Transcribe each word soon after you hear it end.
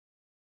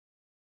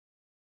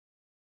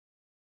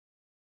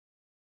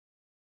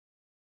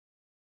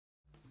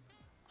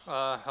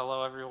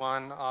Hello,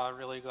 everyone.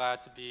 Really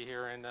glad to be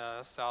here in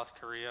South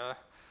Korea.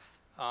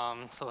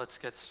 So let's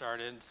get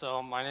started.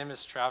 So my name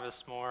is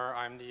Travis Moore.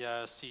 I'm the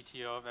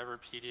CTO of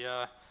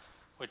EVERIPEDIA,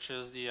 which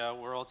is the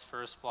world's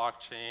first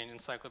blockchain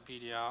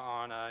encyclopedia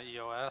on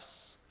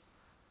EOS.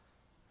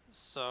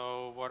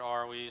 So what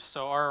are we?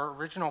 So our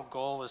original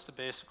goal was to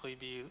basically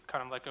be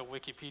kind of like a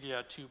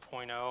Wikipedia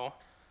 2.0.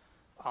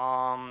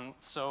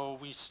 So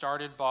we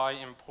started by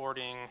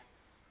importing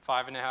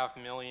 5.5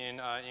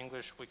 million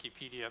English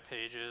Wikipedia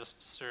pages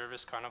to serve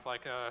as kind of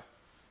like a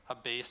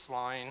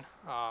baseline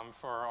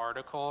for our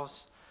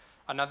articles.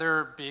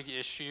 Another big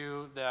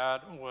issue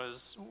that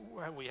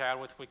we had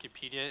with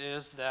Wikipedia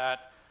is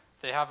that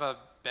they have a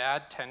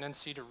bad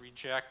tendency to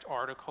reject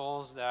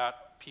articles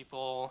that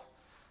people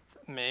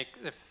make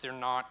if they're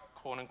not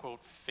quote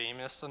unquote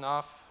famous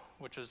enough,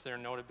 which is their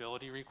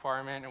notability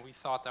requirement, and we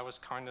thought that was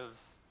kind of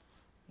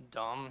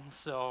dumb.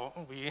 So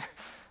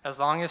as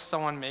long as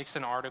someone makes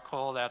an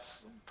article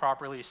that's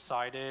properly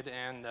cited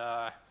and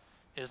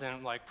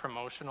isn't like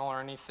promotional or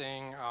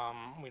anything,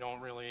 we don't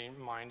really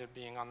mind it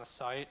being on the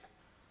site.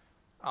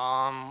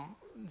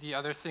 The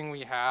other thing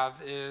we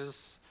have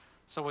is,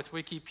 so with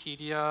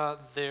Wikipedia,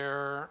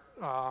 their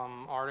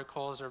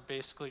articles are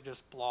basically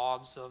just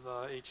blobs of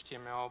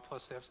HTML,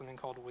 plus they have something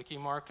called wiki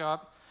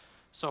markup.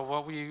 So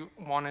what we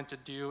wanted to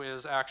do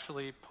is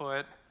actually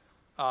put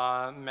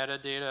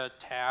metadata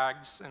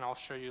tags, and I'll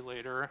show you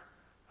later,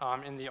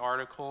 in the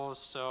articles,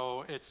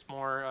 so it's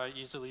more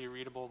easily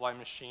readable by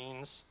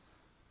machines.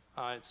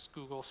 It's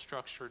Google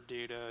structured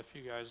data, if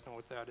you guys know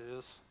what that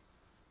is.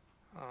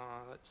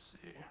 Let's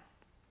see.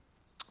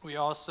 We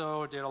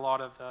also did a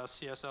lot of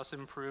CSS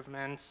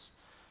improvements,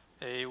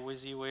 a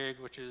WYSIWYG,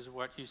 which is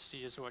what you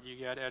see is what you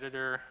get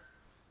editor,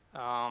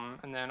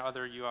 and then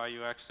other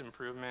UI UX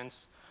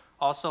improvements.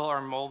 Also,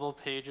 our mobile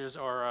pages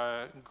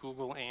are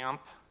Google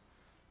AMP,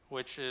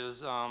 which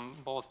is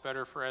both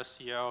better for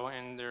SEO,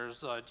 and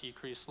there's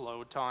decreased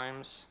load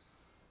times.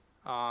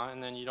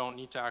 And then you don't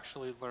need to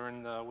actually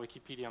learn the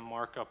Wikipedia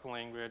markup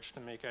language to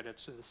make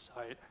edits to the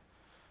site.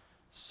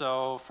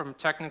 So from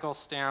technical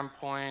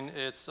standpoint,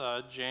 it's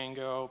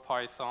Django,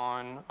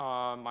 Python,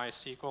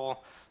 MySQL.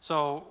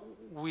 So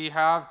we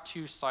have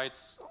two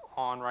sites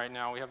on right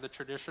now. We have the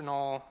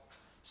traditional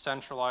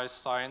centralized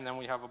site, and then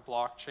we have a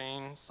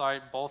blockchain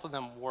site. Both of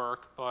them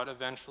work, but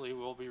eventually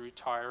we'll be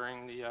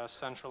retiring the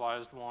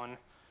centralized one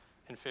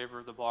in favor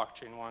of the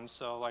blockchain one,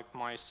 so like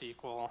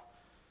MySQL.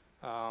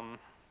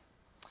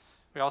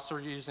 We also are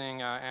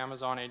using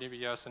Amazon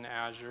AWS and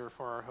Azure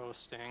for our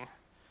hosting.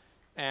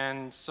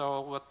 And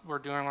so what we're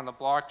doing on the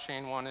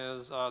blockchain one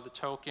is the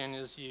token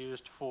is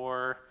used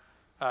for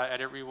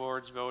edit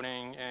rewards,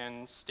 voting,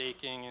 and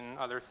staking, and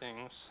other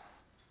things.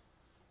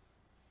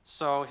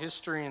 So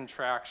history and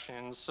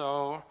traction.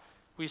 So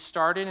we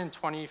started in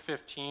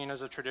 2015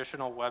 as a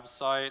traditional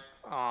website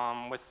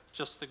with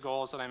just the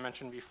goals that I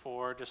mentioned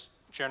before, just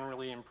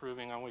generally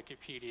improving on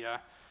Wikipedia.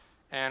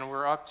 And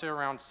we're up to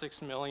around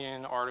 6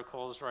 million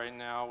articles right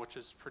now, which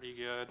is pretty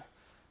good.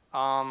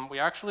 We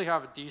actually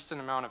have a decent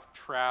amount of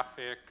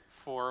traffic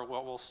for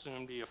what will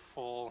soon be a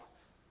full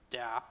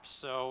Dapp.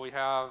 So we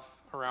have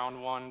around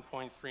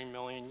 1.3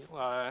 million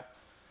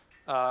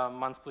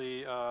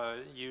monthly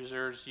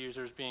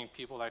users being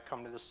people that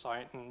come to the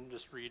site and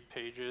just read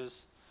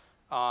pages,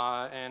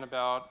 and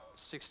about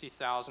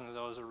 60,000 of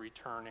those are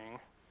returning.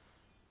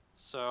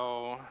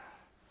 So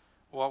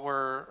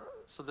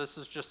this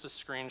is just a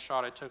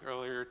screenshot I took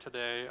earlier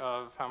today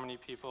of how many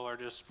people are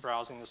just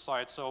browsing the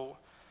site. So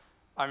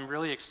I'm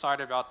really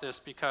excited about this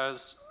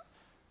because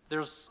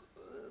there's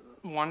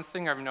one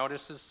thing I've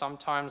noticed is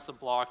sometimes the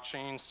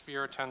blockchain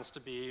sphere tends to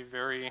be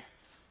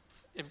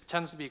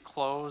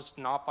closed,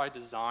 not by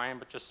design,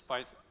 but just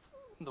by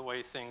the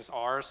way things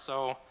are.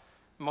 So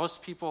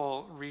most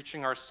people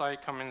reaching our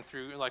site come in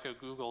through like a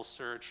Google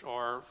search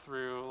or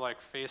through like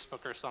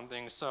Facebook or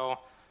something. So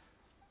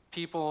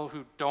people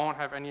who don't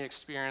have any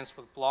experience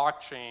with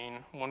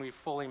blockchain, when we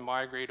fully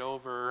migrate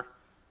over,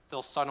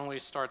 they'll suddenly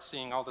start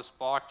seeing all this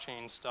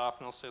blockchain stuff,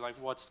 and they'll say like,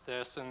 what's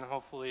this? And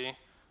hopefully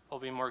they'll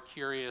be more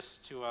curious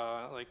to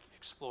like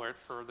explore it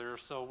further.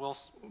 So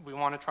we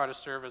want to try to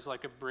serve as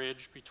like a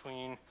bridge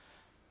between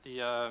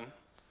the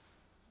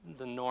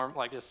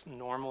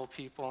normal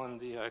people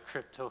and the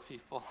crypto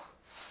people.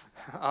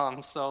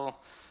 So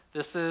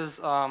this is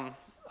a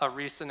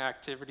recent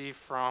activity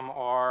from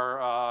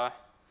our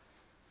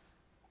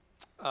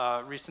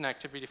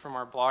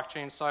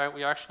blockchain site.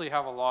 We actually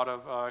have a lot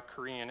of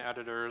Korean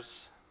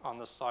editors on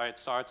the site,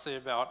 so I'd say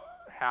about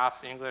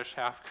half English,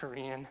 half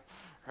Korean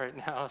right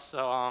now.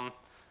 So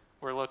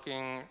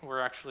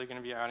we're actually going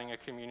to be adding a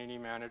community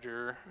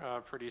manager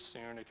pretty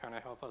soon to kind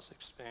of help us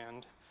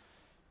expand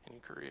in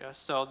Korea.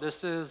 So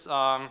this is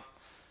an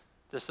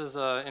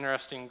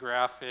interesting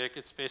graphic.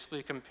 It's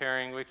basically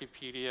comparing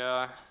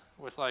Wikipedia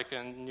with like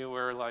a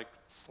newer, like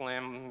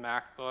slim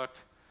MacBook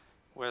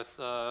with,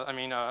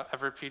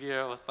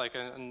 EVERIPEDIA with like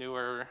a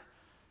newer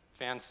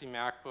fancy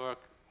MacBook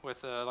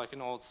with like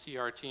an old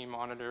CRT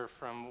monitor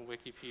from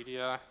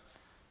Wikipedia.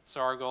 So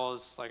our goal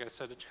is, like I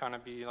said, to kind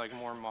of be like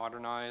more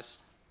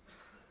modernized.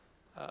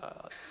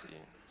 Let's see.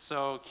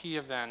 So key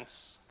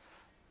events.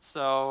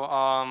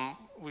 So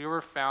we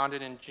were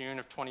founded in June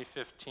of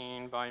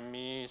 2015 by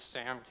me,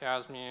 Sam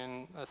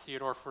Kazmian,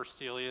 Theodore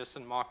Forselius,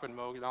 and Mahmoud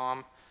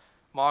Mogdam.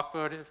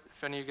 Mahmoud,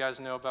 if any of you guys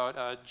know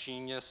about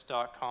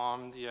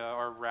genius.com,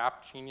 our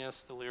rap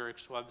genius, the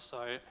lyrics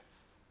website,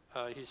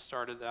 he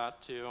started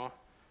that too.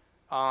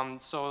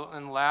 So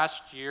in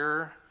last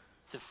year,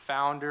 the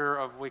founder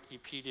of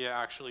Wikipedia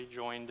actually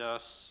joined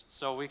us.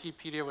 So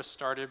Wikipedia was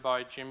started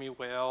by Jimmy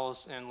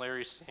Wales and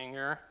Larry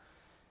Sanger,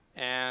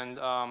 and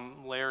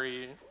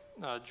Larry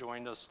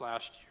joined us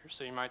last year,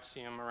 so you might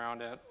see him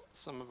around at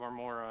some of our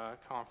more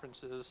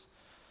conferences.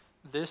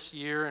 This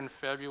year in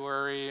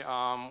February,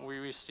 we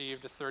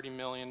received a $30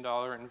 million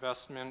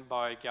investment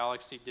by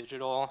Galaxy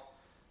Digital,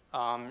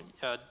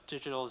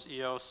 Digital's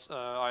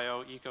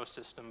EOS.io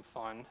ecosystem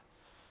fund.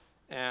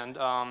 And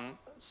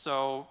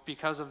so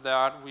because of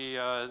that, we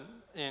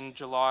in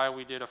July,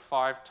 we did a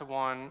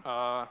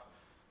 5-to-1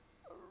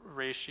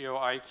 ratio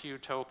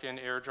IQ token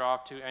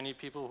airdrop to any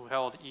people who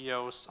held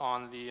EOS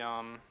on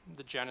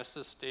the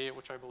Genesis date,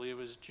 which I believe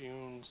was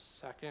June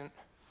 2nd.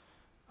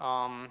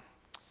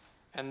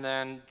 And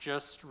then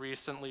just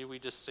recently, we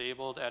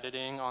disabled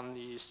editing on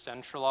the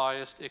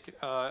centralized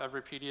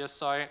EVERIPEDIA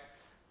site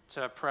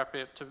to prep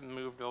it to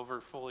move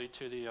over fully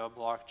to the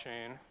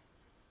blockchain.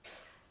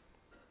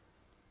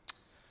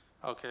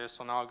 Okay,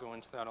 so now I'll go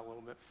into that a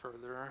little bit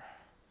further.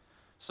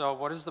 So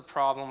what is the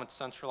problem with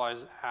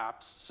centralized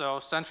apps? So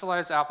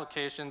centralized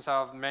applications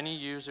have many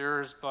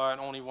users, but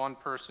only one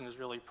person is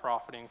really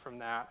profiting from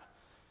that,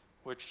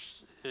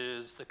 which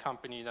is the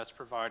company that's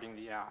providing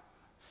the app.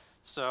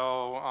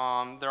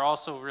 So they're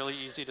also really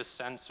easy to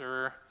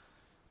censor,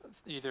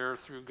 either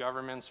through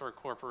governments or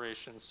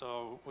corporations.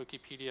 So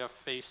Wikipedia,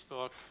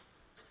 Facebook,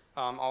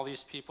 all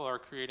these people are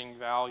creating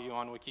value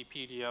on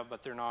Wikipedia,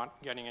 but they're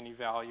not getting any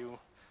value.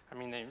 I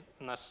mean,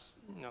 unless,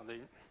 you know,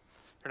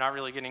 they're not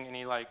really getting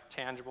any like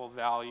tangible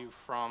value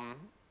from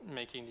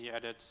making the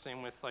edits.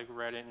 Same with like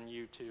Reddit and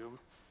YouTube.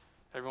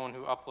 Everyone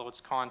who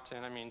uploads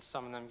content, I mean,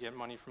 some of them get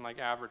money from like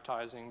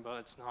advertising, but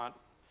it's not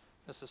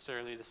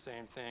necessarily the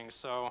same thing.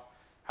 So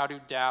how do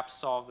dApps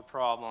solve the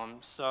problem?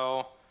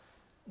 So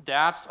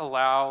dApps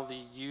allow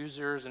the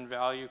users and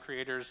value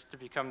creators to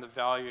become the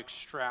value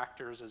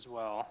extractors as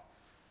well.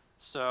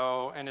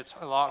 So, and it's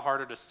a lot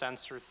harder to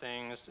censor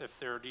things if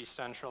they're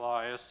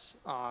decentralized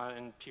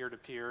and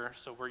peer-to-peer.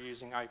 So we're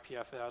using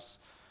IPFS.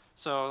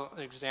 So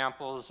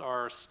examples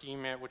are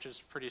Steemit, which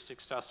is pretty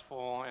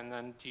successful, and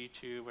then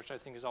D2, which I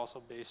think is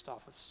also based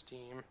off of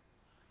Steam.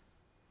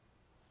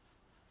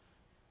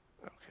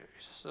 Okay,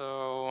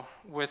 so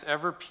with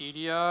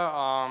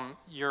EVERIPEDIA,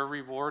 you're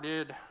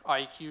rewarded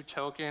IQ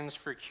tokens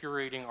for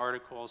curating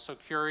articles. So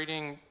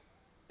curating,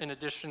 in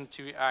addition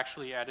to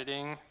actually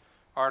editing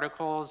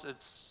articles,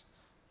 it's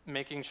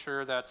making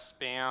sure that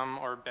spam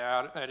or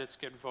bad edits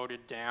get voted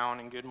down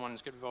and good ones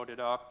get voted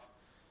up.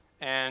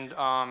 And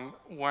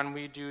when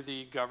we do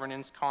the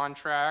governance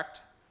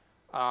contract,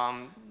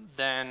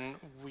 then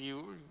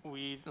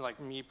we, like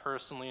me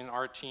personally and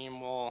our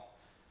team, will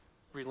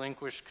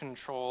relinquish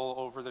control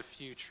over the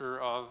future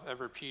of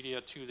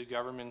EVERIPEDIA to the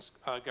governance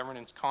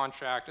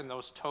contract, and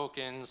those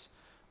tokens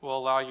will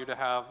allow you to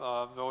have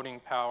voting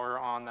power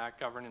on that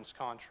governance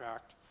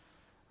contract.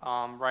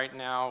 Right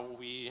now,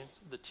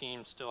 the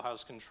team still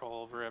has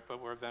control over it, but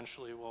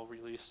eventually we'll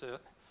release it.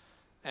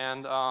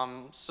 And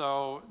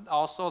so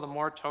also the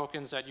more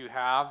tokens that you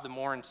have, the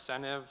more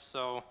incentive.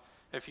 So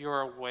if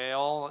you're a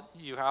whale,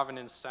 you have an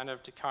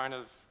incentive to kind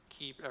of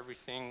keep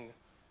everything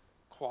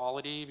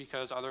quality,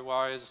 because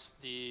otherwise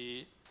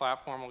the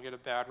platform will get a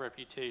bad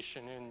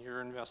reputation and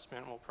your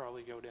investment will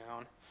probably go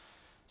down.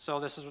 So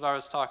this is what I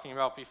was talking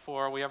about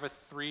before. We have a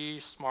 3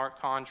 smart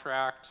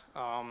contract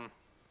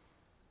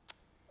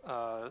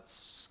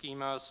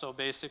schema. So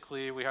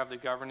basically we have the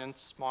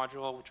governance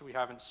module, which we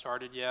haven't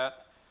started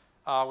yet.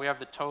 We have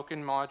the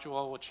token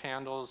module, which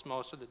handles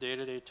most of the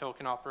day-to-day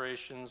token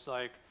operations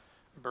like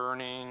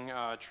burning,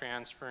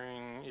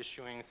 transferring,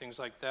 issuing, things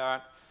like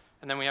that.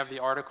 And then we have the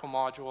article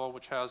module,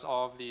 which has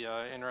all of the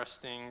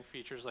interesting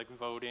features like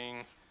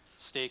voting,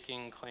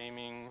 staking,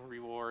 claiming,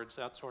 rewards,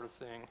 that sort of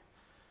thing.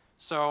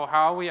 So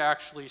how are we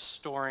actually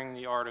storing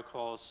the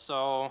articles?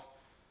 So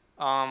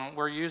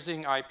we're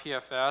using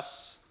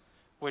IPFS,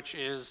 which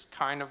is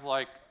kind of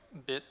like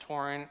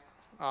BitTorrent,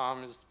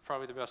 is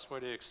probably the best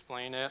way to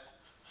explain it.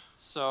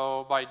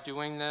 So by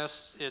doing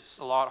this, it's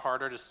a lot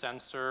harder to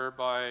censor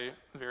by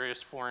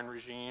various foreign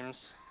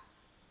regimes.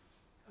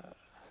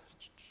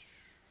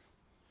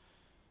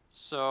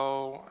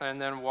 So, and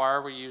then why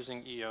are we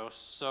using EOS?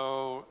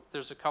 So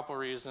there's a couple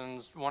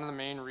reasons. One of the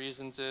main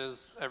reasons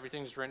is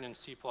everything's written in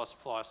C++.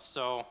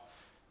 So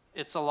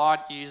it's a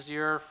lot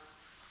easier.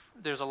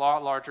 There's a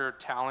lot larger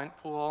talent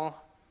pool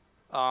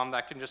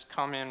that can just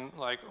come in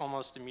like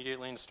almost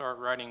immediately and start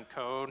writing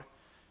code,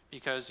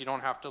 because you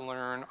don't have to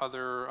learn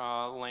other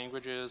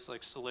languages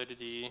like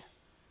Solidity,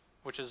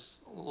 which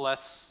is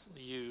less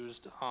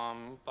used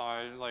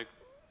by like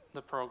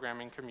the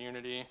programming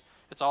community.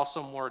 It's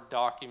also more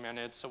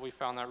documented, so we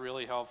found that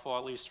really helpful,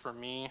 at least for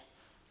me.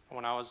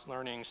 when I was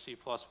learning C++. It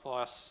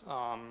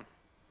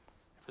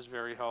was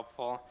very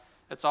helpful.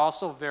 It's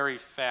also very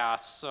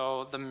fast.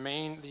 So the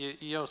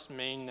EOS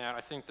mainnet,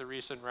 I think the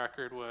recent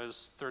record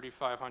was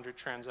 3,500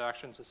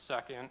 transactions a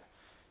second,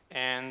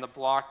 and the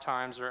block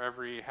times are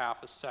every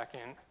half a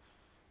second.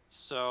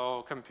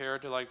 So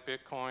compared to like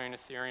Bitcoin,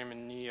 Ethereum,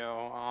 and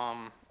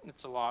Neo,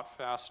 it's a lot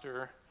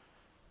faster.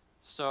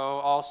 So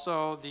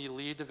also the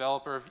lead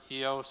developer of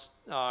EOS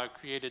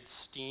created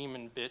Steem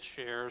and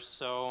BitShares.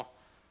 So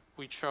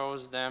we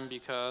chose them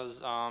because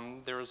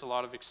there was a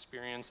lot of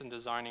experience in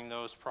designing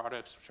those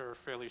products, which are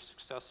fairly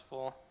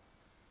successful.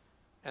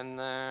 And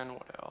then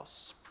what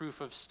else?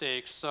 Proof of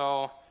stake.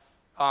 So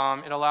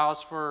it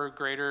allows for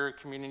greater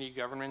community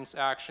governance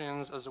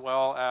actions, as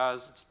well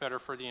as it's better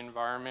for the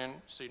environment,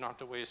 so you don't have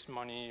to waste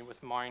money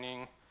with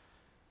mining.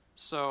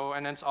 So,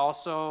 and it's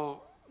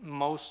also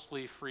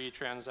mostly free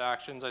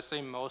transactions. I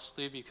say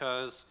mostly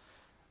because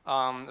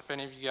if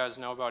any of you guys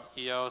know about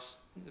EOS,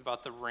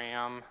 about the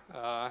RAM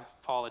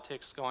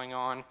politics going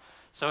on.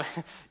 So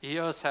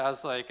EOS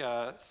has like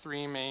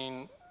 3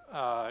 main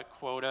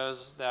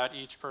quotas that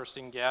each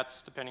person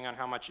gets depending on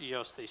how much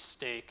EOS they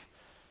stake.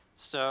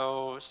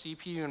 So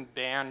CPU and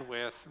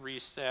bandwidth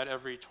reset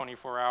every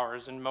 24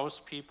 hours, and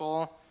most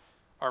people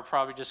are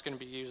probably just going to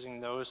be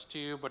using those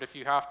two, but if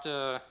you have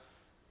to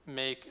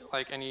make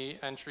like any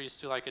entries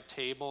to like a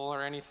table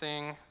or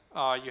anything,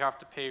 you have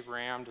to pay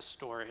RAM to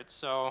store it.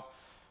 So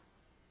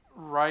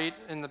right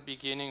in the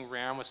beginning,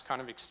 RAM was kind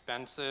of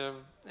expensive,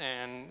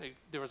 and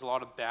there was a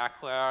lot of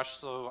backlash,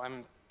 so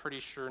I'm pretty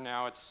sure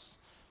now it's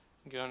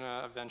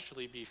gonna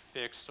eventually be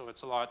fixed, so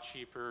it's a lot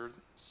cheaper,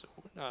 so,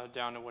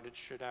 down to what it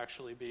should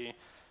actually be.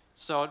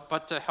 So,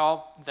 but to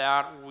help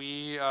that,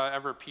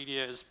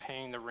 EVERIPEDIA is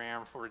paying the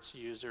RAM for its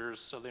users,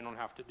 so they don't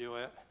have to do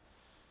it.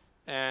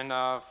 And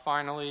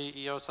finally,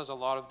 EOS has a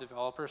lot of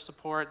developer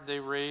support.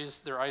 Their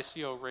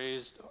ICO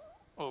raised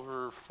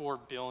over $4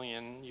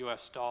 billion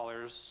US,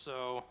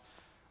 so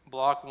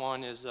Block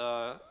 1 is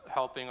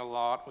helping a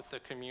lot with the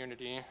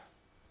community.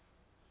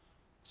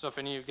 So if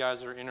any of you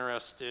guys are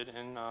interested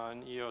in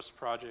an EOS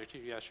project,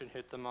 you guys should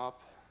hit them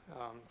up,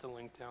 the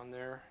link down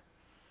there.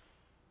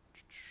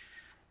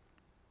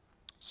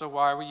 So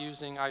why are we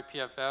using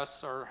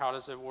IPFS, or how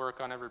does it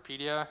work on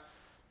EVERIPEDIA?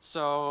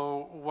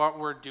 So what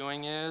we're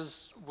doing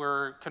is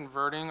we're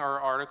converting our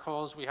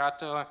articles. We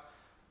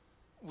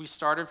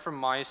started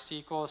from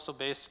MySQL, so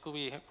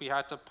basically we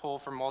had to pull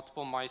from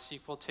multiple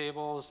MySQL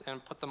tables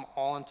and put them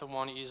all into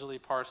one easily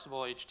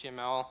parsable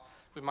HTML.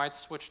 We might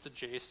switch to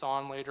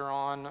JSON later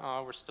on.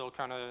 We're still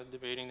kind of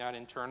debating that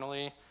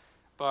internally.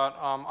 But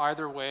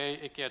either way,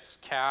 it gets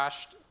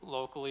cached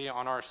locally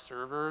on our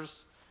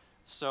servers.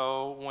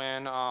 So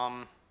when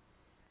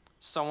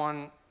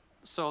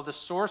so the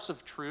source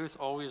of truth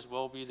always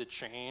will be the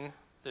chain,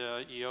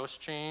 the EOS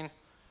chain.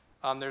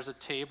 There's a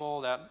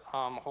table that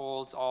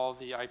holds all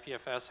the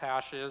IPFS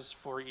hashes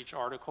for each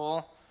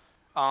article.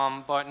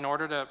 But in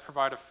order to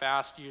provide a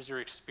fast user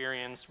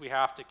experience, we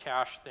have to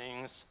cache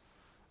things.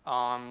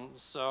 And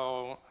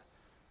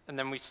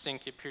then we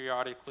sync it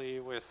periodically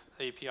with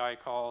API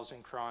calls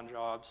and cron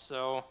jobs.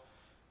 So,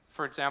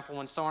 for example,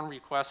 when someone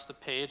requests a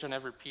page on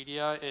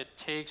EVERIPEDIA, it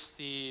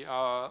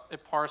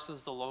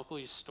parses the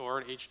locally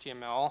stored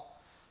HTML,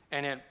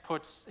 and it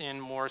puts in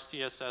more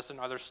CSS and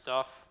other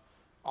stuff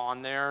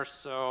on there.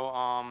 So,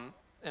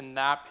 and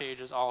that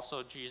page is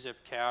also gzip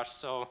cached.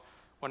 So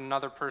when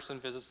another person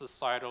visits the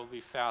site, it'll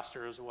be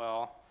faster as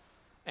well.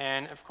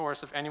 And of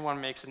course, if anyone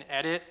makes an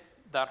edit,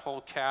 that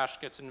whole cache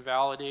gets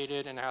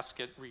invalidated and has to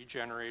get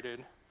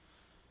regenerated.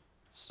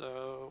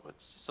 So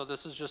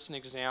this is just an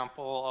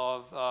example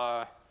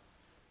of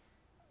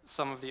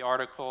some of the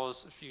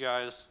articles. If you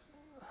guys,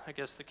 I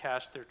guess the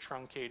cache, they're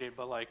truncated,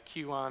 but like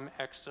QM,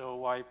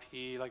 XO,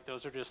 YP, like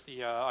those are just the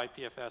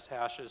IPFS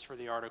hashes for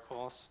the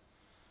articles.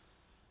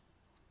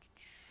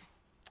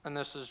 And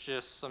this is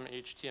just some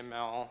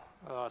HTML,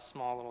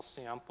 small little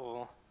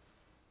sample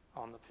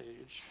on the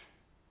page.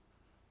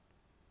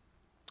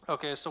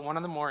 Okay, so one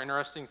of the more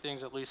interesting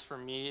things, at least for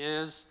me,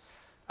 is,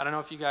 I don't know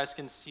if you guys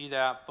can see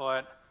that,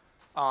 but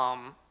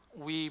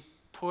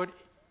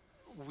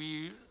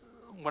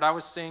what I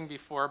was saying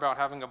before about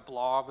having a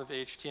blob of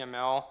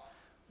HTML,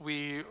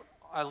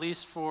 at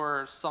least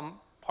for some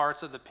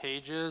parts of the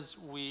pages,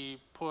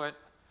 we put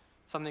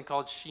something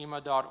called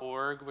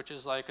schema.org, which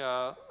is like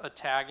a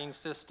tagging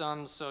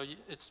system, so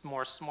it's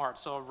more smart.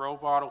 So a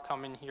robot will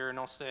come in here and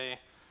it'll say,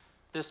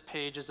 this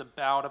page is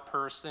about a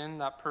person.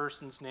 That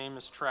person's name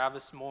is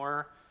Travis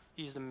Moore.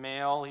 He's a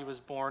male. He was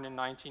born in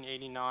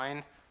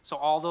 1989. So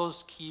all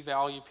those key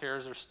value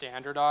pairs are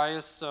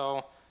standardized.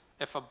 So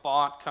if a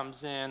bot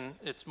comes in,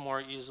 it's more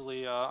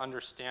easily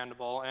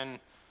understandable. And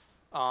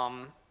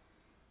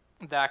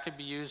that could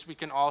be used. We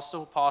can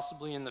also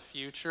possibly in the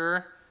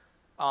future,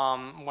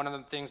 one of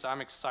the things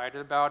I'm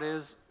excited about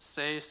is,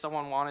 say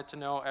someone wanted to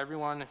know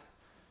everyone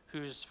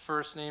whose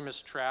first name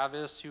is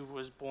Travis, who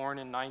was born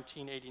in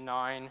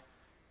 1989,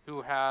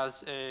 who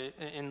has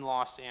in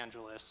Los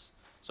Angeles.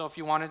 So if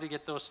you wanted to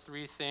get those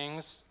 3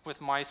 things with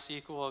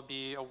MySQL, it would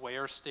be a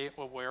where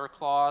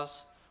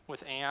clause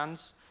with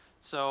ANDs.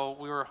 So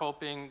we were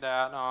hoping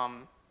that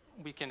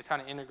we can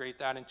kind of integrate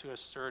that into a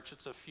search.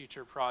 It's a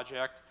future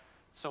project.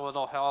 So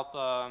it'll help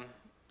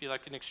be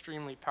like an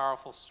extremely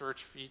powerful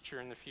search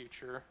feature in the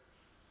future.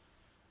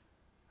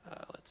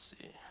 Let's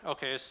see.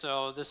 Okay,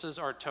 so this is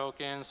our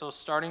token. So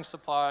starting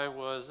supply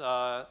was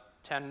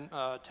 10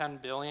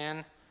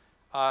 billion.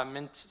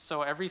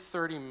 So every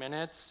 30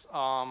 minutes,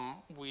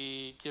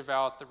 we give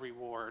out the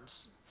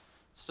rewards.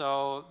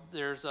 So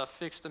there's a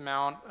fixed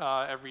amount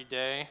every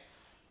day,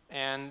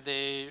 and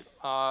the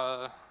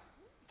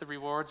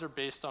rewards are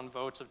based on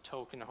votes of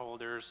token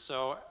holders.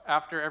 So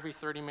after every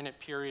 30-minute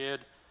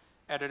period,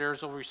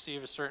 editors will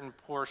receive a certain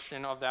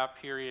portion of that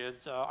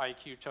period's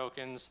IQ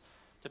tokens,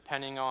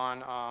 depending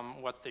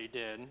on what they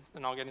did.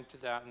 And I'll get into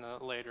that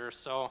later.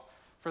 So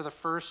for the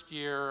first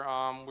year,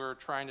 we're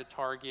trying to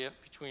target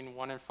between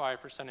 1% and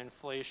 5%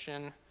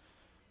 inflation.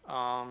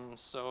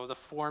 So the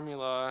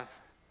formula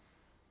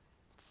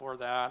for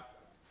that,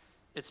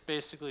 it's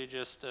basically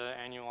just an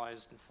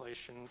annualized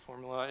inflation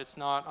formula. It's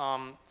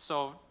not,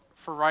 so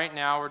for right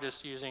now, we're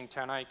just using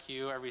 10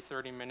 IQ every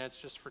 30 minutes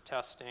just for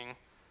testing.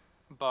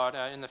 But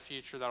in the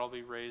future, that'll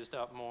be raised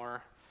up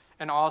more.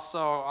 And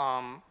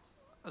also,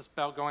 it's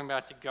about going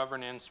back to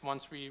governance.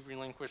 Once we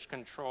relinquish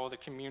control, the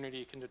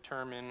community can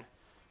determine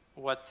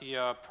what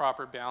the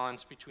proper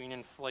balance between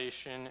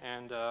inflation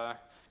and,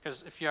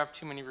 because if you have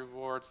too many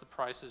rewards, the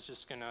price is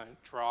just going to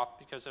drop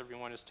because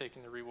everyone is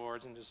taking the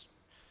rewards and just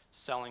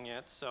selling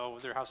it. So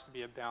there has to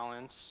be a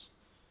balance.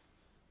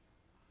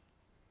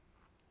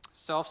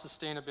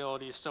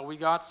 Self-sustainability. So we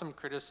got some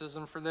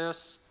criticism for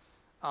this,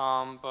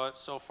 but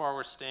so far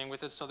we're staying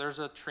with it. So there's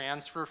a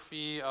transfer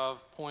fee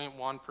of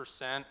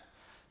 0.1%.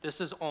 This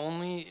is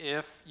only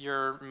if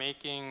you're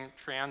making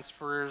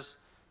transfers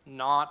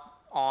not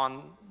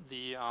on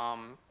the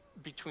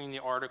between the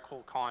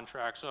article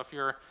contracts. So if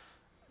you're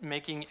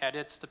making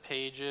edits to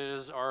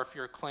pages, or if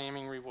you're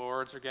claiming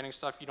rewards or getting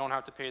stuff, you don't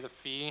have to pay the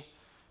fee.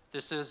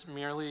 This is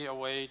merely a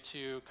way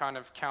to kind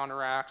of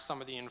counteract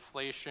some of the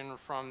inflation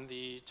from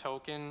the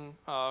token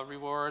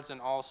rewards, and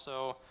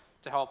also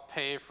to help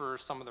pay for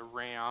some of the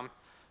RAM.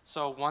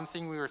 So one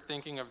thing we were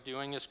thinking of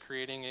doing is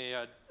creating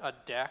a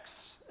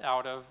DEX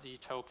out of the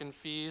token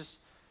fees,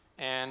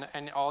 and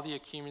all the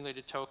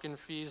accumulated token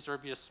fees. There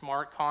would be a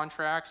smart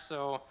contract,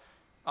 so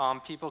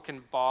people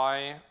can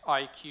buy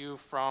IQ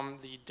from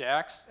the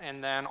DEX,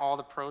 and then all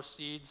the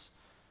proceeds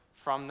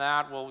from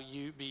that will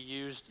be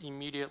used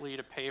immediately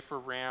to pay for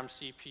RAM,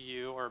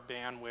 CPU, or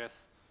bandwidth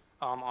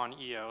on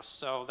EOS.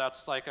 So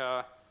that's like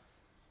a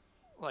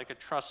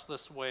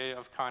trustless way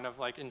of kind of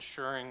like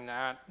ensuring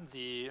that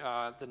the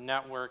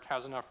network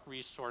has enough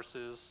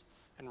resources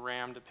and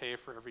RAM to pay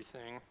for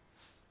everything.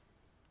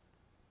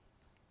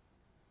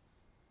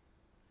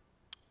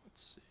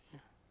 Let's see.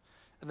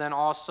 And then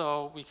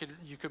also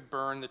you could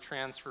burn the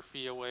transfer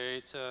fee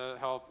away to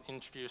help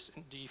introduce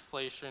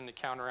deflation to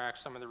counteract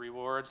some of the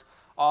rewards.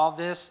 All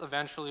this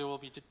eventually will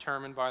be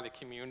determined by the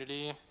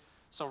community.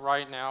 So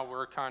right now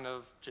we're kind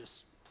of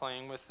just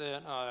playing with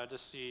it to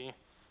see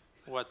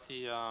what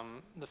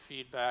the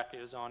feedback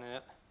is on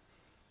it.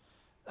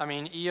 I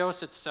mean,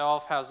 EOS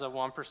itself has a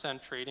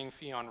 1% trading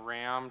fee on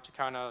RAM to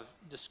kind of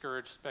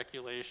discourage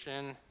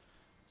speculation.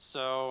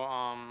 So,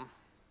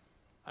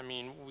 I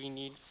mean,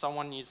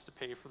 someone needs to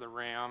pay for the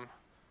RAM.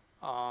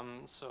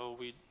 So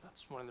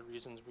that's one of the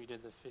reasons we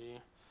did the fee.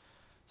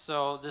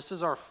 So this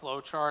is our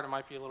flow chart. It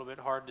might be a little bit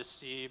hard to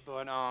see,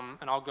 but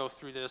and I'll go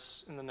through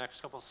this in the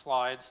next couple of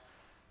slides.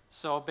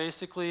 So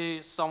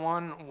basically,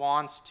 someone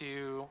wants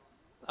to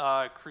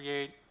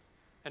create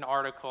an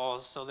article,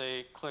 so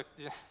they click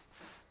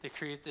they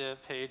create the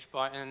page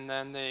button,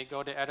 then they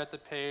go to edit the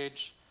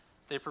page,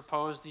 they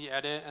propose the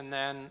edit, and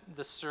then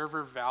the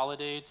server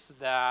validates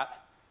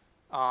that.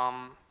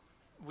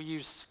 We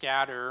use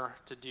scatter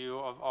to do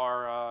of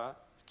our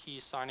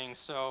key signing.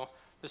 So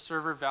the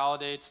server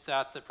validates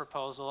that the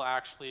proposal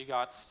actually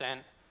got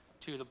sent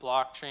to the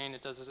blockchain.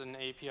 It does an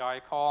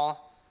API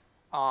call.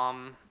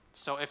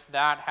 So if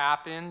that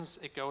happens,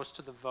 it goes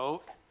to the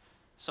vote.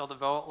 So the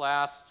vote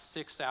lasts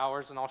 6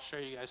 hours, and I'll show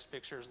you guys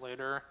pictures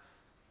later.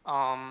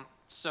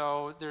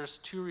 So there's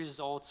two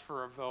results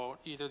for a vote.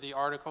 Either the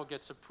article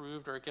gets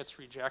approved or it gets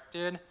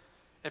rejected.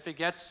 If it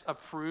gets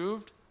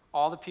approved,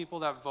 all the people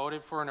that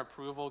voted for an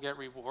approval get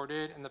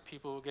rewarded, and the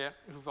people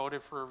who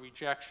voted for a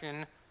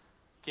rejection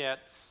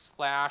get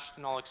slashed,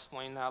 and I'll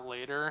explain that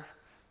later.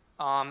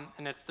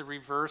 And it's the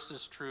reverse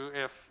is true.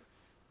 If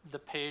the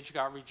page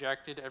got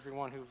rejected,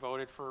 everyone who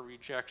voted for a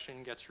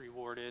rejection gets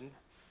rewarded.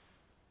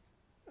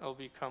 It'll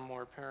become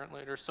more apparent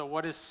later. So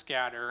what is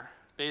scatter?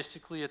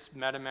 Basically, it's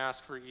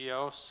MetaMask for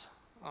EOS.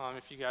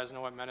 If you guys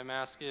know what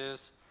MetaMask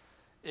is,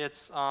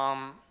 it's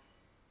right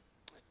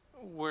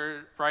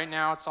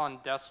now it's on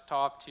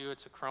desktop too.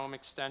 It's a Chrome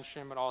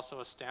extension, but also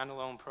a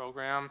standalone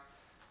program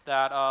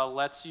that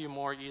lets you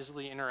more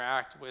easily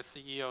interact with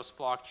the EOS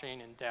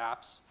blockchain and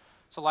dApps.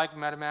 So like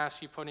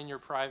MetaMask, you put in your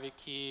private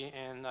key,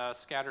 and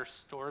Scatter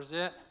stores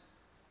it,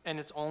 and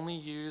it's only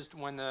used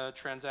when the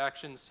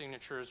transaction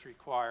signature is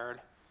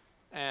required.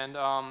 And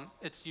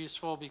it's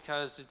useful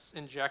because it's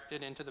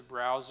injected into the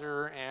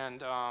browser,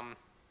 and a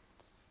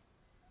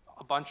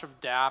bunch of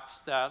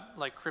dApps that,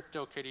 like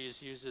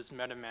CryptoKitties, uses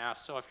MetaMask.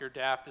 So if your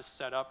dApp is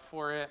set up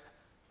for it,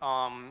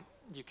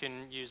 you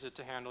can use it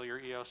to handle your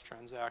EOS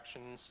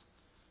transactions.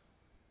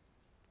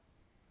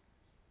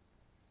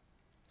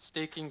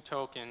 Staking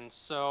tokens.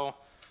 So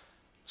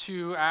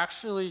to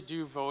actually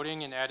do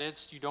voting and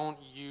edits, you don't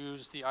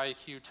use the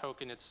IQ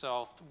token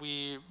itself.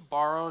 We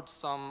borrowed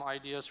some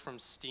ideas from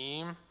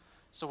Steam.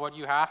 So what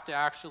you have to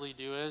actually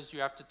do is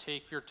you have to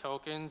take your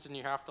tokens and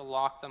you have to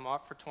lock them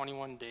up for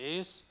 21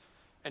 days.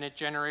 And it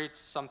generates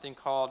something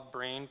called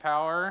brain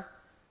power.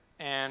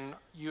 And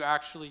you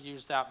actually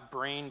use that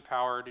brain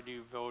power to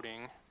do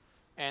voting.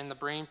 And the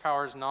brain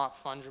power is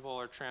not fungible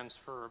or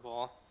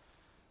transferable.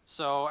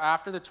 So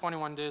after the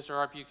 21 days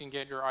are up, you can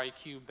get your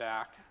IQ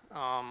back.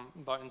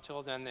 But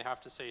until then, they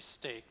have to say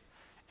stake.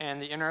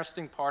 And the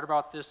interesting part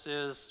about this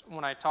is,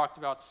 when I talked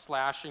about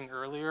slashing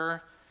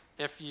earlier,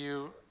 if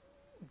you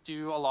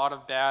do a lot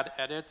of bad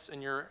edits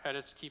and your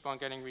edits keep on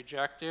getting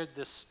rejected,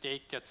 this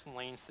stake gets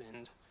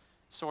lengthened,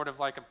 sort of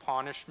like a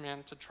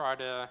punishment to try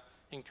to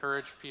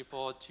encourage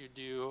people to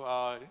do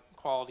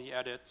quality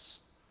edits.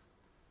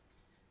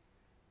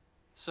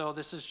 So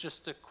this is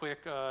just a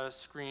quick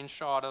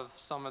screenshot of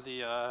some of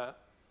the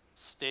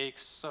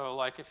stakes. So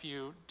like if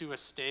you do a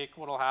stake,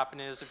 what will happen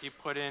is if you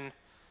put in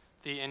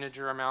the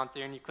integer amount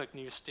there and you click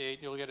new state,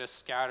 you'll get a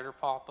scatter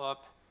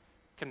pop-up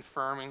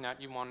confirming that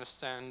you want to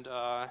send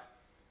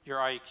your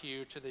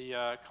IQ to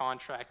the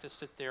contract to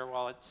sit there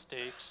while it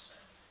stakes.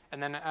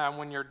 And then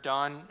when you're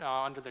done,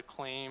 under the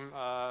claim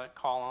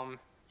column,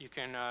 you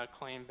can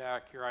claim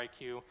back your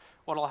IQ.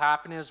 What will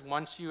happen is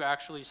once you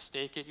actually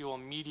stake it, you will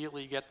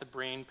immediately get the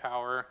brain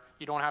power.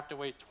 You don't have to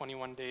wait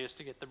 21 days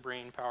to get the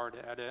brain power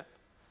to edit.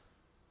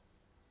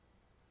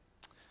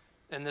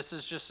 And this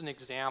is just an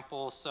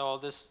example. So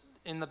this,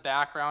 in the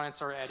background,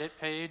 it's our edit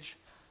page.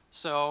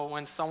 So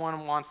when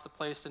someone wants to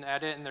place an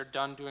edit and they're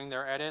done doing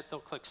their edit, they'll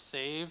click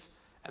save,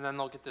 and then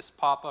they'll get this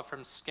pop-up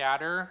from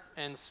Scatter,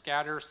 and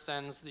Scatter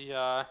sends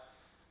the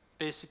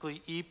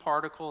basically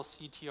eParticle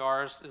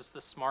CTRs is the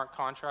smart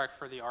contract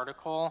for the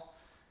article,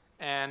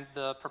 and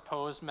the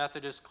proposed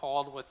method is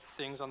called with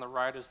things on the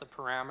right as the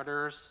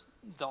parameters.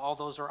 All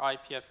those are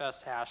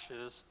IPFS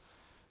hashes.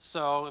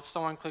 So if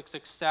someone clicks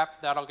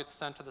accept, that'll get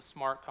sent to the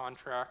smart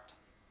contract.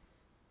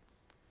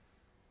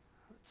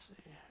 Let's see.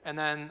 And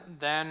then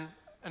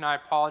and I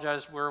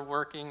apologize, we're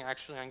working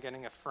actually on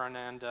getting a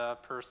front-end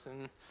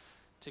person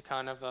to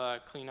kind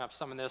of clean up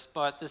some of this,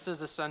 but this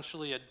is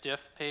essentially a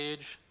diff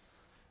page.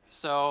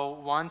 So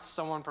once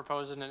someone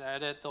proposes an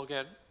edit, they'll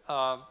go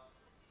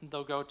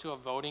to a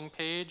voting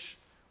page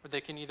where they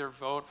can either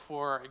vote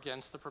for or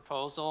against the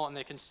proposal, and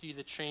they can see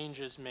the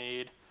changes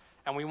made.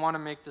 And we want to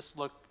make this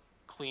look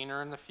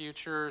cleaner in the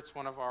future. It's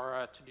one of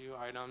our to-do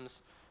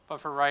items.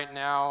 But for right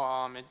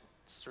now, it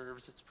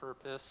serves its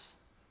purpose.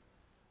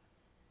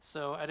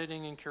 So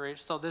editing and curation.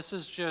 So this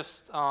is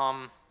just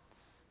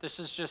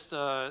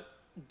a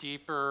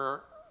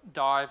deeper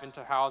dive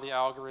into how the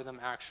algorithm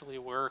actually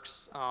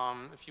works.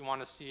 If you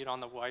want to see it on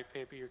the white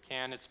paper, you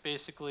can. It's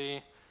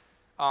basically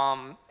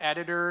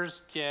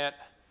editors get,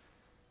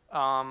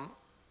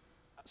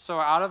 so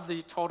out of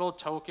the total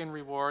token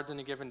rewards in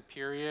a given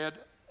period,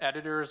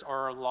 editors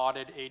are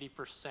allotted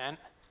 80%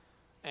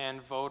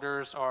 and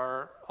voters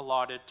are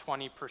allotted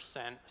 20%.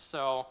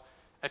 So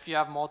if you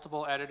have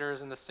multiple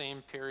editors in the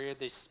same period,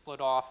 they split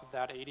off of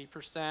that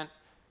 80%.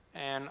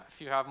 And if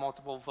you have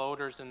multiple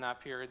voters in that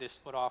period, they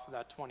split off of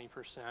that 20%.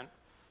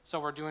 So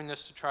we're doing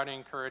this to try to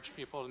encourage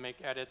people to make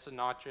edits and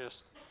not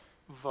just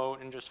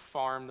vote and just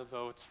farm the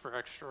votes for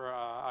extra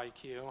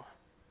IQ.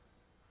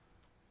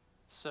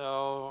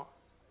 So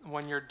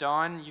when you're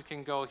done, you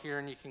can go here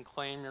and you can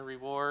claim your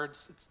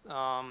rewards.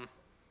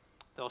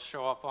 They'll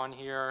show up on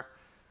here.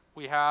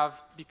 We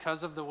have,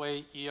 because of the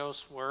way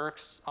EOS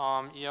works,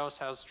 EOS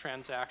has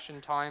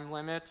transaction time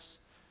limits.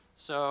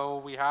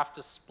 So we have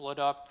to split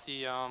up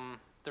the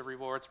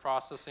rewards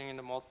processing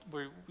into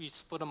we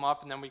split them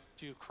up, and then we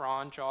do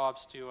cron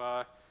jobs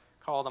to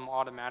call them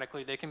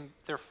automatically.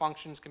 Their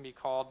functions can be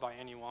called by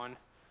anyone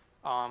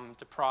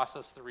to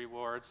process the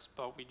rewards,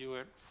 but we do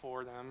it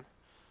for them.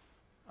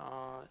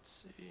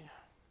 Let's see.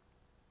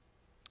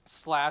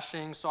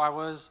 Slashing, so I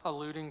was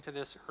alluding to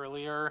this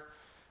earlier.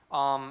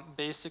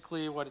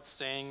 Basically what it's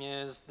saying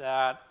is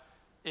that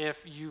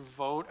if you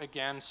vote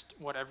against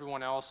what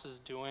everyone else is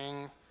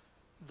doing,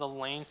 the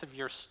length of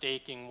your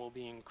staking will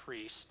be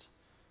increased.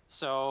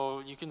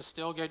 So you can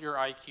still get your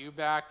IQ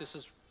back. This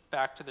is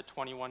back to the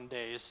 21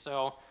 days.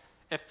 So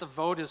if the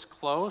vote is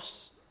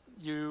close,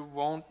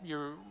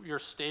 your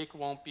stake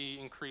won't be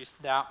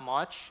increased that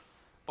much.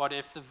 But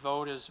if the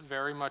vote is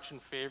very much in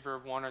favor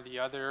of one or the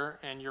other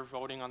and you're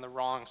voting on the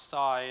wrong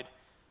side,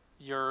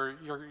 your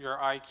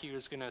IQ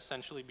is going to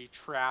essentially be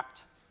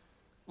trapped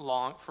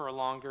for a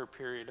longer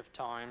period of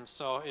time.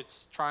 So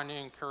it's trying to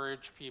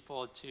encourage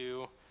people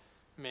to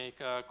make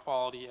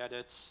quality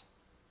edits.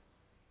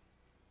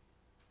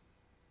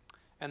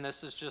 And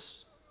this is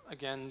just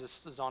again,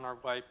 this is on our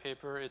white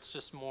paper. It's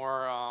just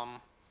more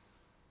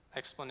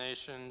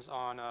explanations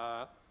on,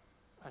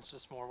 it's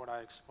just more what I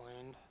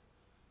explained.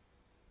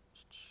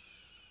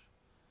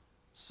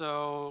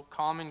 So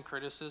common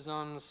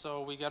criticisms.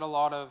 So we get a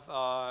lot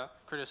of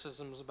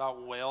criticisms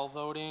about whale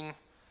voting.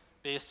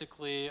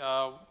 Basically,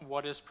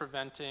 what is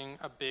preventing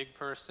a big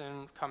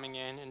person coming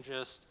in and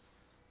just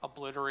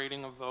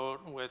obliterating a vote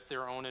with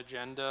their own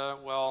agenda?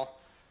 Well,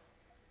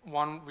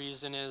 one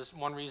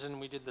reason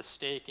we did the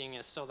staking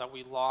is so that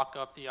we lock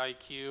up the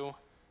IQ.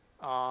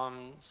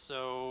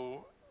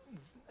 So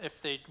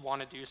if they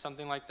want to do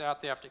something like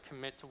that, they have to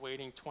commit to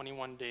waiting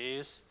 21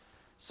 days.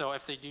 So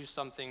if they do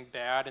something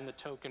bad and the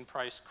token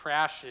price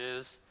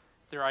crashes,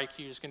 their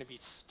IQ is going to be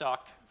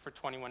stuck for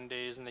 21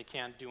 days and they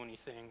can't do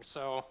anything.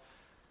 So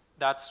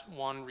that's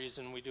one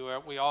reason we do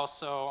it. We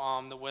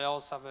also, the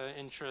whales have an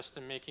interest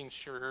in making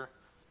sure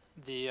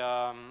the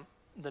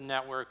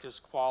network is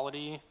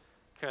quality,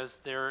 because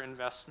their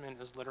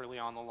investment is literally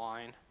on the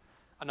line.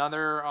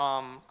 Another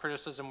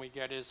criticism we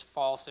get is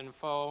false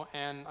info,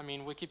 and I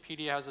mean,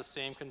 Wikipedia has the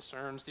same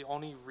concerns. The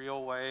only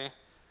real way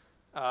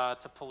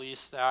to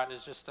police that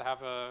is just to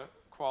have a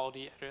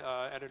quality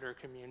editor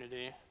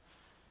community.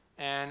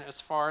 And as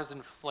far as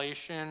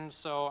inflation,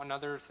 so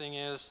another thing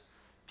is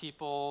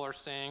people are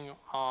saying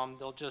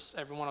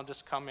everyone will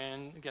just come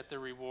in, get their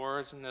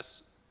rewards, and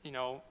this,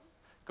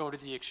 go to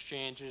the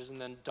exchanges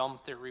and then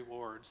dump their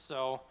rewards.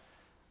 So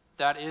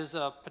that is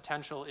a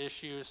potential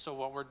issue. So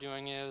what we're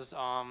doing is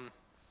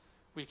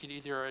we could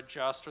either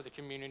adjust, or the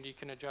community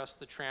can adjust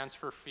the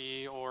transfer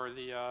fee or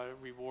the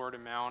reward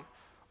amount,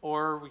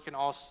 or we can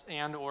also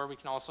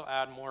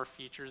add more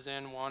features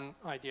in. One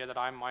idea that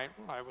I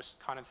was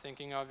kind of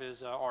thinking of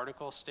is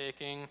article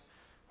staking,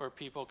 where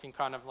people can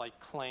kind of like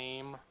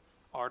claim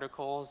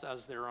articles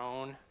as their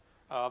own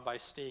by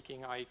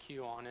staking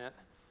IQ on it,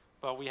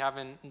 but we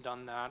haven't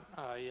done that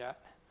yet.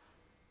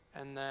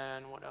 And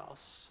then what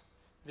else?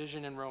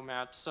 Vision and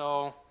roadmap.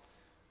 So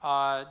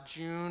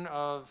June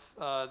of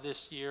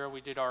this year,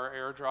 we did our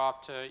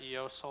airdrop to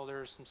EOS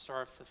holders. I'm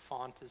sorry if the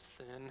font is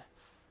thin.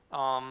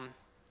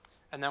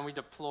 And then we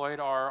deployed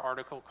our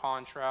article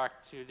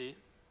contract to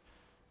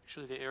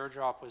actually the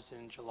airdrop was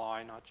in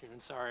July, not June,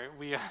 sorry.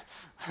 We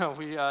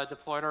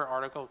deployed our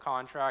article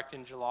contract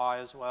in July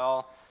as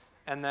well.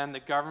 And then the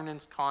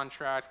governance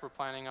contract we're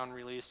planning on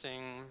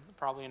releasing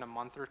probably in a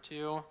month or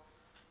two.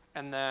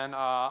 And then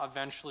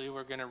eventually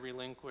we're going to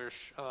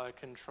relinquish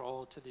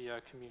control to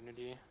the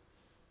community.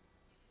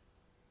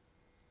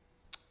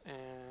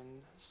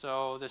 And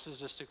so this is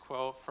just a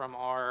quote from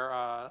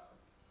our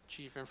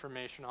Chief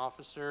Information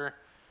Officer.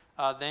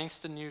 Thanks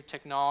to new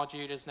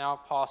technology, it is now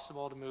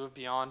possible to move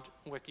beyond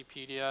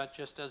Wikipedia,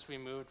 just as we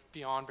moved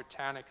beyond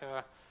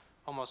Britannica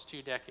almost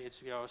 2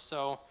 decades ago.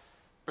 So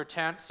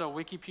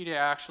Wikipedia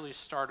actually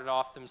started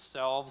off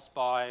themselves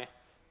by,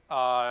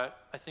 I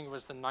think it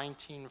was the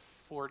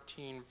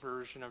 1914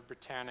 version of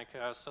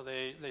Britannica. So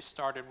they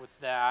started with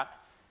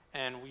that,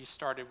 and we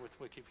started with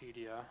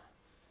Wikipedia.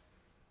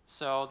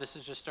 So this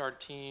is just our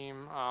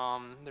team.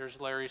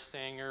 There's Larry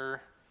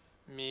Sanger,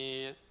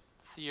 me,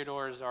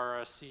 Theodore is our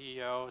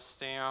CEO,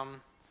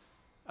 Sam,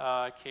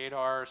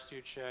 Kedar,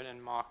 Suchet,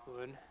 and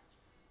Mahmoud.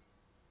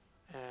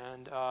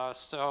 And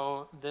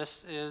so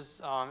this is,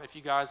 if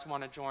you guys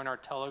want to join our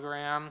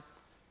Telegram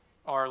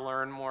or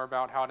learn more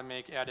about how to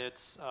make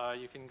edits,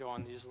 you can go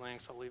on these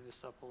links. I'll leave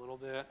this up a little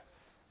bit.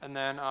 And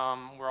then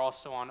we're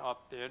also on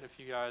Upbit if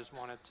you guys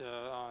wanted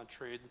to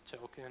trade the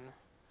token.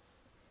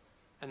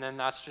 And then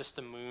that's just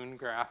the moon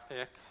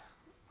graphic.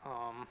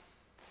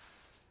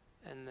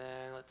 And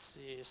then let's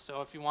see,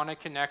 so if you want to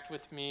connect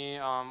with me,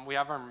 we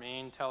have our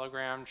main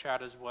Telegram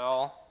chat as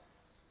well,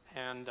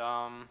 and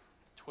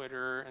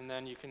Twitter, and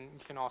then you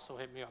can also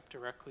hit me up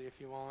directly if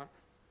you want.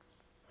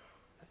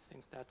 I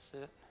think that's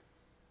it.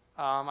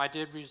 I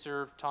did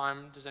reserve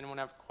time. Does anyone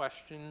have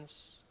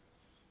questions?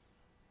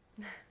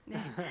 네.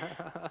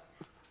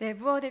 네,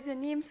 무어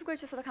대표님 수고해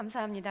주셔서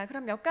감사합니다.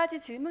 그럼 몇 가지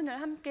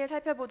질문을 함께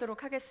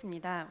살펴보도록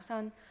하겠습니다.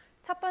 우선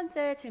첫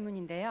번째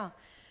질문인데요.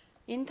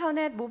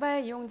 인터넷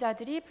모바일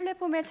이용자들이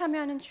플랫폼에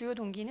참여하는 주요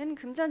동기는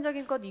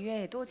금전적인 것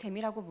이외에도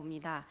재미라고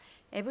봅니다.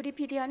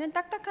 에브리피디아는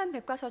딱딱한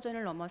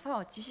백과사전을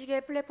넘어서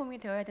지식의 플랫폼이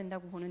되어야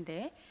된다고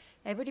보는데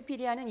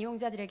에브리피디아는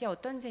이용자들에게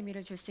어떤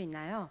재미를 줄 수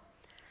있나요?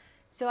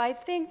 So I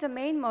think the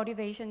main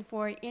motivation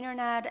for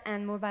internet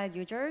and mobile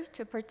users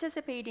to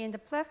participate in the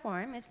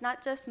platform is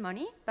not just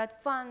money,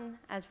 but fun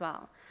as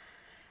well.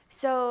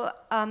 So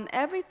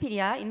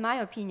EVERIPEDIA, in my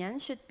opinion,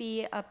 should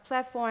be a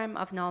platform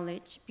of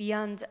knowledge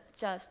beyond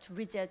just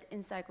rigid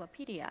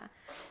encyclopedia.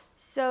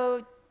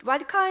 So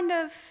what kind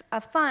of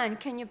fun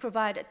can you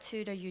provide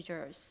to the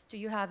users? Do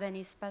you have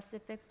any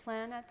specific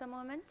plan at the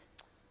moment?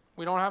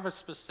 We don't have a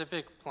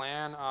specific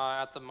plan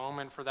at the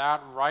moment for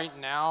that. Right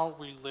now,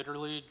 we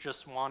literally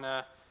just want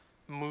to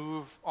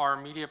move, our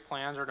immediate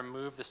plans are to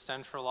move the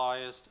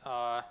centralized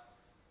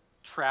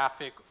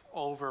traffic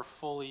over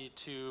fully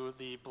to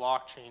the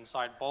blockchain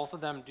side. Both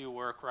of them do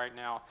work right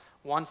now.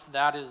 Once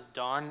that is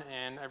done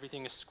and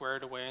everything is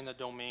squared away and the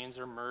domains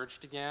are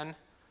merged again,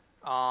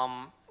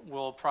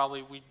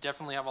 we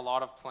definitely have a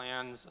lot of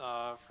plans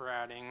for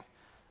adding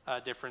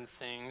different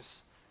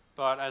things.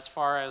 But as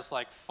far as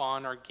like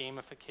fun or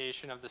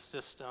gamification of the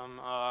system,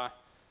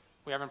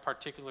 we haven't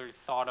particularly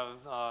thought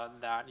of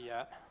that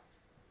yet.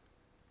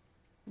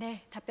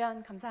 네,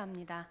 답변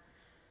감사합니다.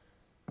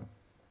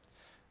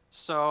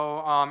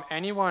 So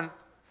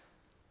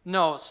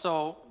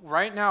so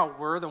right now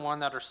we're the one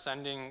that are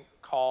sending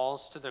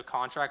calls to the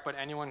contract, but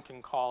anyone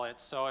can call it.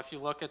 So if you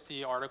look at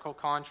the article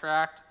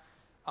contract,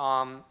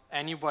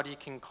 anybody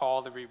can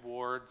call the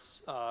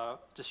rewards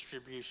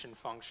distribution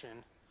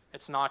function.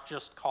 It's not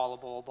just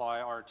callable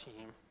by our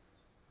team.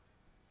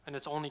 And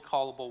it's only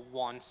callable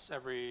once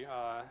every,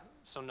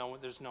 so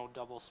there's no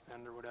double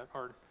spend or whatever,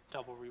 or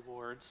double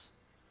rewards.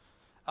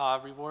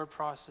 Reward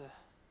process.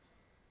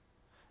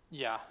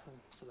 Yeah,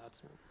 so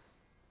that's it.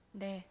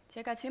 네,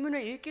 제가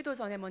질문을 읽기도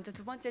전에 먼저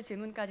두 번째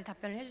질문까지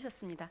답변을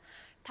해주셨습니다.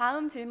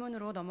 다음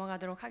질문으로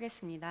넘어가도록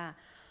하겠습니다.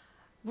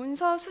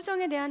 문서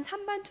수정에 대한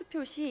찬반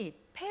투표 시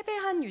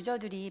패배한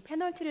유저들이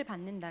페널티를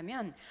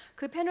받는다면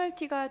그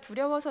페널티가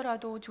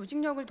두려워서라도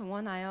조직력을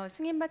동원하여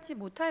승인받지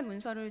못할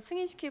문서를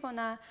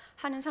승인시키거나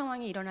하는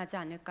상황이 일어나지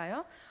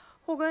않을까요?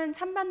 혹은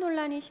찬반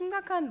논란이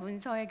심각한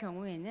문서의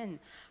경우에는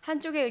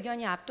한쪽의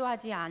의견이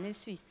압도하지 않을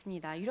수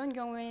있습니다. 이런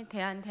경우에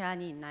대한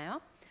대안이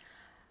있나요?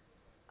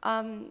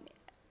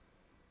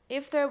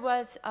 If there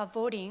was a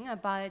voting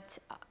about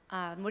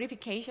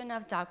modification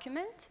of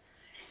document,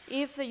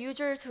 if the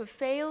users who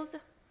failed,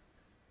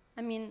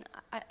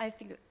 I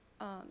think,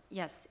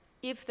 yes,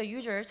 if the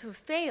users who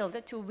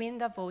failed to win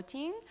the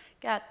voting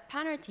got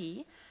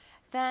penalty,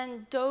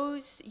 then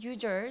those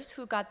users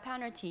who got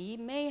penalty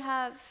may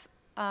have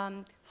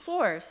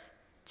force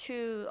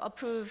to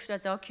approve the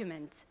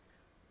document.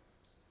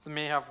 They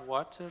may have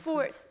what?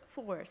 Force.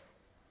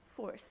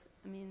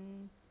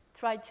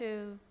 Try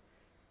to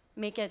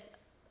make it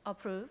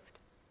approved.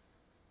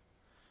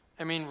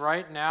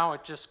 Right now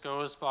it just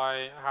goes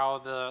by how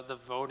the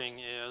voting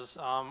is.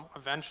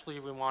 Eventually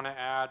we want to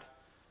add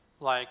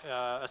like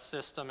a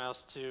system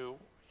as to,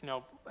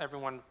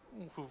 everyone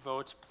who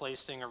votes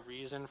placing a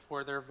reason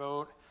for their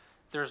vote.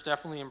 There's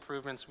definitely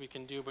improvements we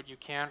can do, but you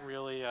can't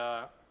really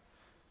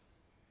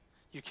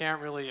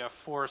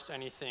force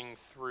anything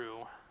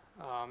through,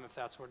 if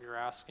that's what you're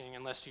asking,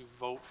 unless you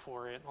vote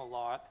for it a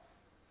lot.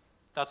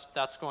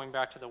 That's going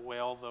back to the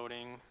whale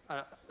voting.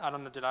 I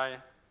don't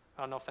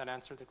know if that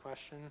answered the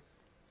question.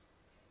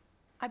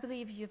 I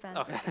believe you've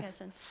answered the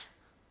question.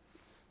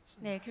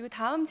 네, 그리고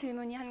다음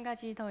질문이 한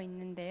가지 더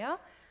있는데요.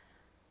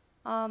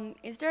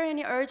 Is there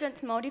any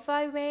urgent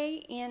modify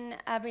way in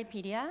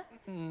EVERIPEDIA?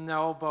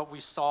 No, but we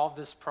solve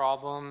this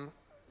problem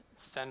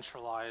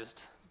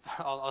centralized.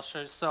 I'll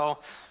show you. So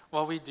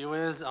what we do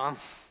is,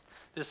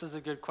 this is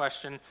a good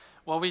question.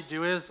 What we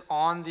do is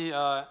on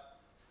the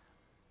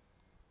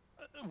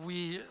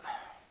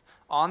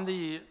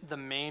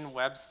main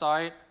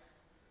website,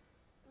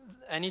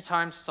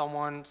 anytime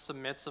someone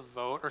submits a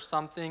vote or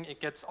something, it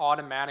gets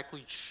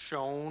automatically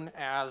shown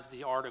as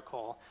the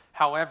article.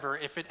 However,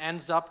 if it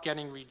ends up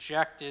getting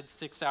rejected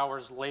 6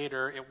 hours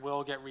later, it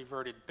will get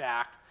reverted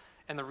back.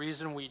 And the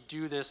reason we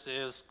do this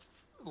is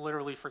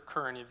literally for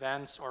current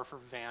events or for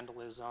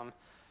vandalism.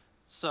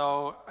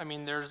 So,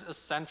 there's a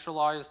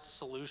centralized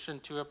solution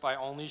to it by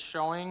only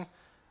showing,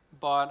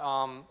 but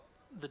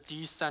the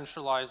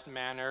decentralized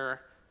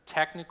manner,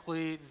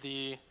 technically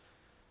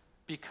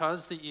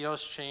because the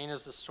EOS chain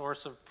is the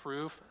source of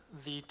proof,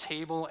 the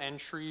table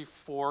entry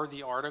for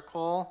the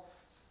article,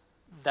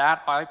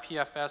 that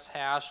IPFS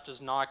hash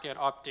does not get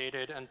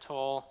updated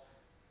until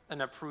an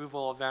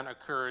approval event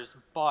occurs.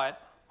 But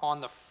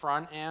on the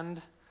front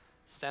end,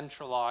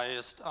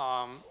 centralized,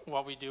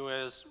 what we do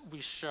is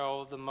we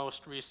show the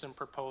most recent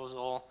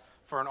proposal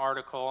for an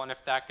article, and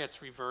if that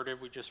gets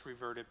reverted, we just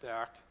revert it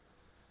back.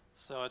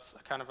 So it's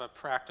kind of a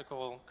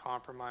practical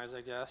compromise, I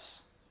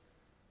guess.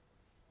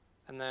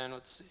 And then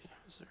let's see,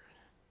 is there?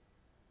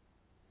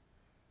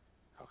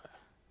 Okay.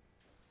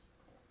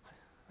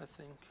 I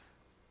think.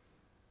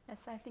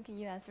 Yes, I think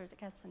you answered the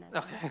question as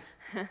well.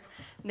 Okay.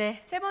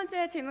 네, 세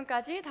번째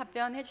질문까지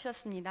답변해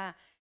주셨습니다.